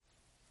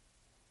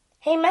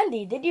Hey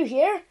Mendy, did you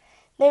hear?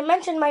 They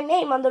mentioned my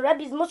name on the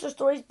Rebbe's Mussar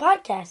Stories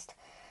podcast.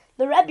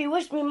 The Rebbe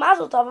wished me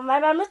mazel tov on my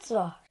bar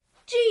mitzvah.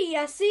 Gee,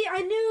 Yessie,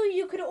 I knew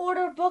you could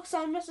order books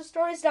on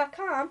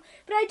MrStories.com,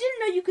 but I didn't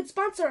know you could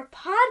sponsor a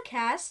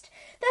podcast.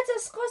 That's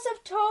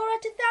exclusive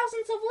Torah to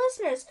thousands of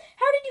listeners.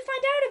 How did you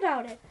find out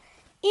about it?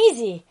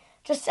 Easy.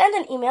 Just send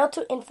an email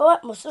to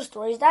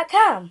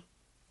info@MussarStories.com.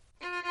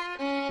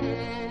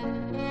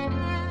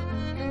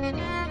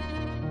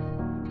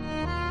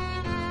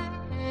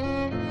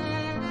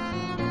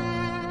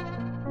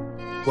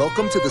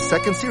 Welcome to the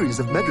second series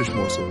of Medrash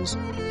Morsels,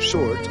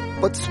 short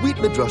but sweet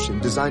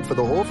midrashim designed for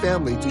the whole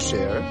family to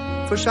share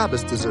for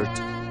Shabbos dessert.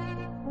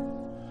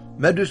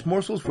 Medrash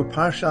Morsels for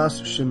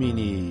Parshas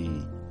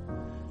MEENEE.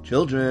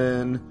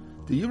 Children,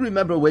 do you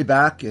remember way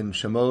back in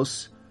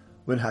Shemos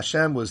when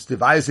Hashem was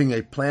devising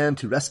a plan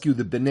to rescue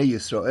the Bnei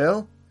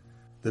Yisrael?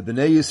 The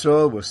Bnei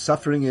Yisrael were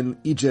suffering in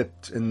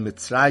Egypt, in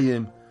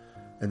Mitzrayim,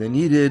 and they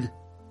needed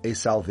a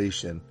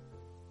salvation.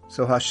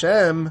 So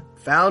Hashem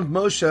found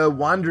Moshe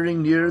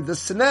wandering near the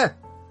Sineh,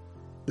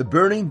 the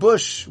burning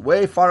bush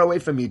way far away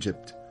from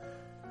Egypt.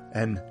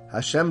 And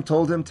Hashem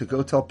told him to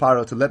go tell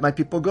Paro to let my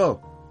people go.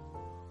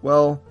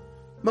 Well,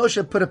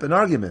 Moshe put up an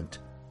argument.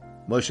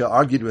 Moshe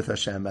argued with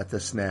Hashem at the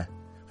Sineh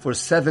for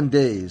 7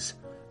 days.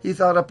 He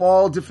thought up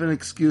all different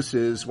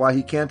excuses why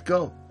he can't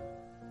go.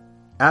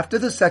 After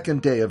the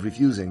second day of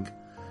refusing,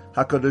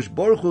 HaKadosh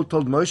Baruch Hu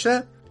told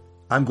Moshe,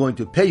 I'm going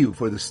to pay you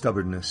for this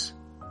stubbornness.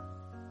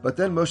 But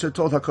then Moshe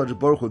told HaKadosh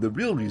Baruch Hu the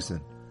real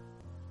reason.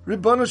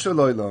 Ribbonu shel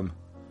olam,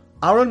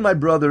 Aaron my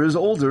brother is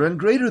older and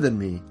greater than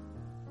me,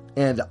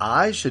 and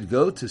I should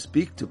go to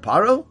speak to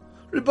Paro?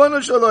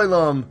 Ribbonu shel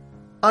olam,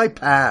 I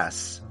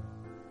pass.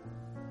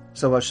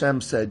 So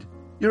Hashem said,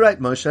 you're right,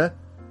 Moshe.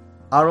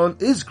 Aaron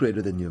is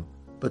greater than you,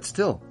 but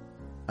still,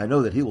 I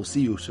know that he will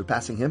see you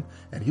surpassing him,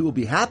 and he will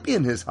be happy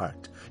in his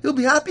heart. He'll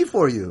be happy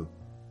for you.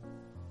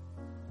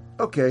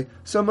 Okay,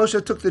 so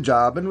Moshe took the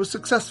job and was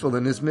successful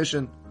in his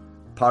mission.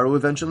 Paro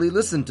eventually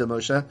listened to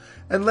Moshe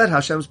and let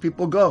Hashem's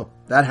people go.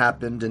 That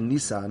happened in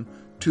Nisan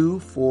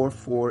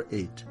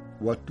 2448.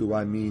 What do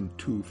I mean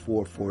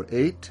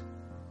 2448?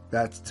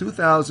 That's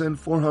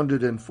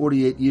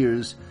 2,448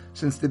 years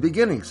since the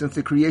beginning, since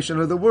the creation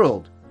of the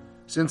world,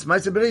 since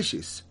Ma'aseh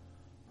Bereshis.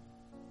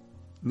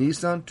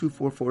 Nisan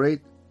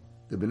 2448,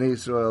 the Bnei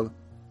Yisrael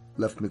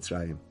left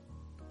Mitzrayim.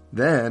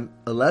 Then,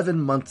 11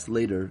 months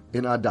later,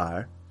 in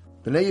Adar,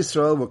 Bnei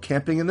Yisrael were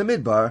camping in the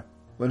Midbar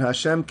when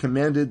Hashem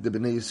commanded the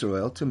Bnei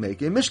Yisrael to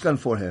make a Mishkan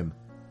for him.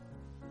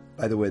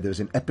 By the way, there's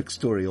an epic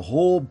story, a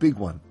whole big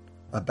one,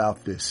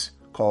 about this,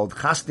 called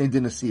Chasnei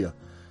Dinasiyah.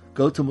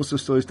 Go to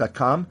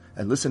MussarStories.com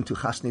and listen to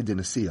Chasnei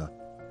Dinasiyah.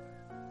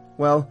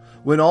 Well,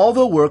 when all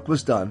the work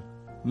was done,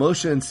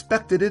 Moshe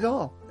inspected it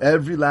all.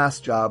 Every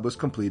last job was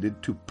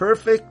completed to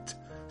perfect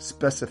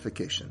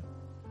specification.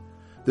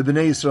 The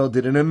Bnei Yisrael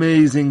did an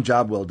amazing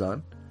job, well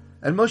done,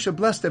 and Moshe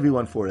blessed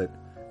everyone for it.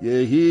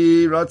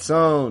 Yehi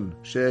ratzon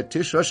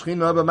she'tishra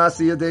shchina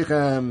b'masi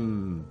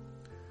yadechem.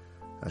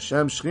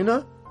 Hashem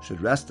Shechina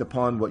should rest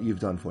upon what you've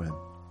done for him.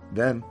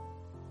 Then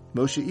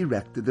Moshe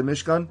erected the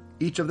Mishkan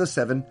each of the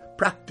 7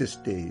 practice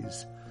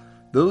days.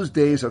 Those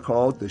days are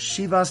called the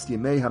Shivas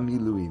Yemei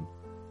HaMiluim.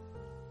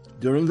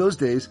 During those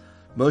days,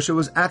 Moshe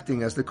was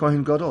acting as the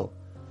Kohen Gadol.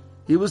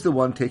 He was the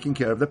one taking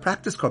care of the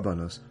practice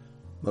korbanos.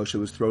 Moshe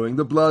was throwing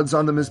the bloods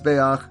on the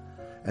Mizbeach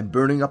and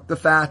burning up the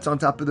fats on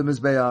top of the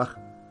Mizbeach.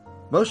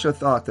 Moshe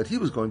thought that he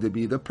was going to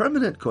be the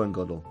permanent Kohen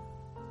Gadol.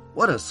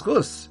 What a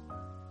schus!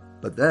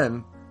 But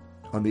then,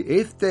 on the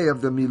 8th day of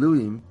the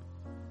Miluim,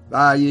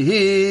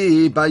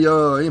 Vayihi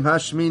bayoim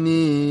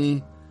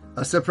hashmini,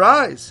 a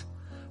surprise!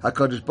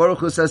 HaKadosh Baruch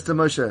Hu says to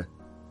Moshe,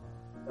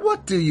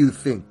 what do you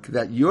think,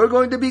 that you're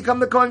going to become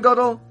the Kohen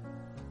Gadol?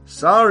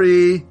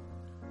 Sorry.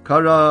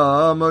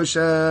 Kara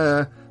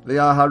Moshe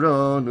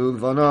le'Aharon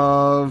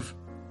ulvanov.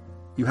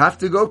 You have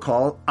to go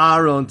call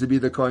Aaron to be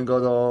the Kohen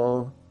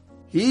Gadol.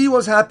 He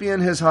was happy in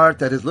his heart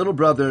that his little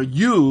brother,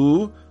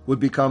 you, would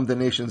become the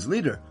nation's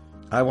leader.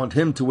 I want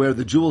him to wear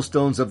the jewel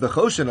stones of the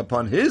Choshen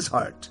upon his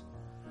heart.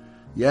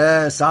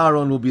 Yes,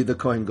 Aaron will be the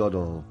Kohen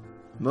Gadol.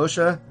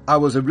 Moshe, I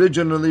was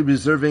originally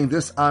reserving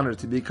this honor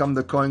to become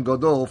the Kohen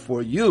Gadol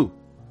for you.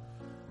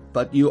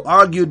 But you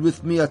argued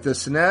with me at the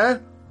Sineh?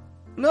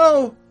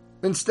 No.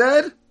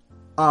 Instead,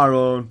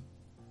 Aaron.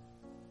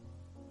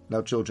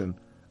 Now, children,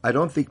 I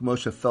don't think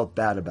Moshe felt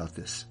bad about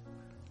this.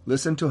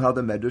 Listen to how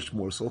the Medrash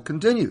morsel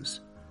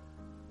continues.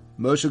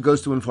 Moshe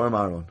goes to inform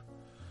Aaron.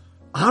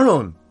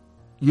 Aaron,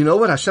 you know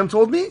what Hashem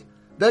told me?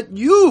 That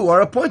you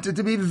are appointed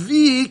to be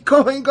the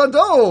Kohen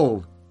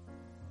Gadol.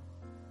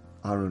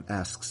 Aaron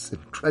asks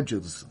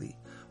incredulously,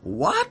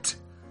 what?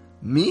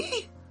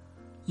 Me?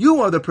 You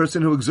are the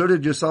person who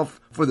exerted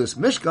yourself for this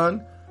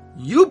Mishkan.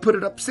 You put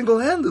it up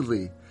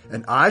single-handedly,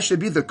 and I should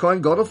be the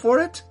Kohen Gadol for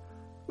it?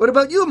 What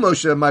about you,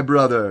 Moshe, my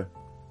brother?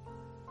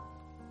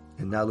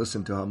 And now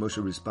listen to how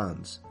Moshe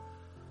responds.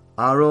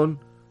 Aaron,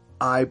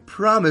 I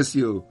promise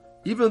you,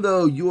 even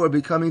though you are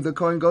becoming the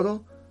Kohen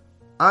Gadol,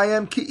 I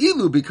am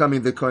Ki'ilu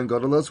becoming the Kohen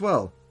Gadol as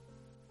well.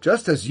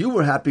 Just as you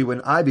were happy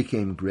when I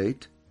became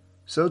great,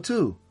 so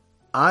too,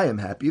 I am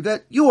happy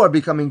that you are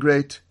becoming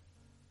great.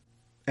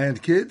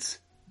 And kids,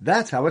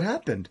 that's how it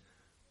happened.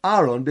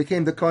 Aaron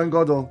became the Kohen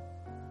Gadol.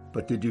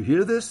 But did you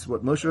hear this,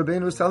 what Moshe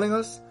Rabbeinu was telling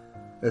us?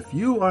 If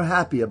you are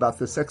happy about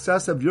the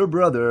success of your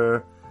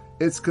brother,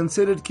 it's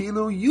considered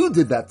kilu you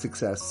did that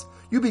success.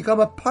 You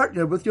become a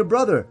partner with your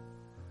brother,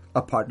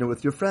 a partner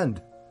with your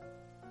friend.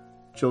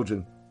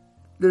 Children,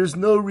 there's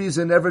no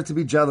reason ever to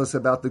be jealous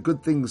about the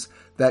good things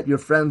that your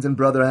friend and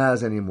brother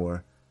has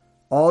anymore.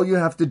 All you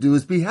have to do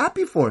is be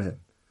happy for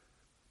him.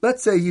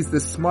 Let's say he's the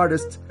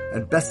smartest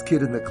and best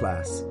kid in the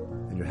class,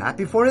 and you're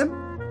happy for him?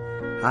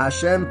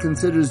 Hashem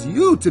considers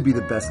you to be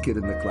the best kid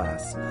in the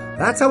class.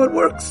 That's how it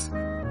works.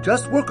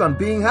 Just work on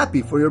being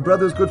happy for your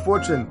brother's good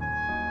fortune.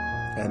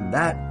 And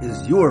that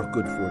is your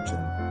good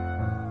fortune.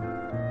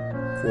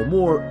 For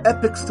more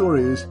epic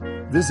stories,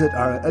 visit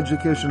our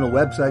educational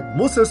website,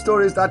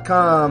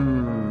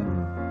 musarstories.com.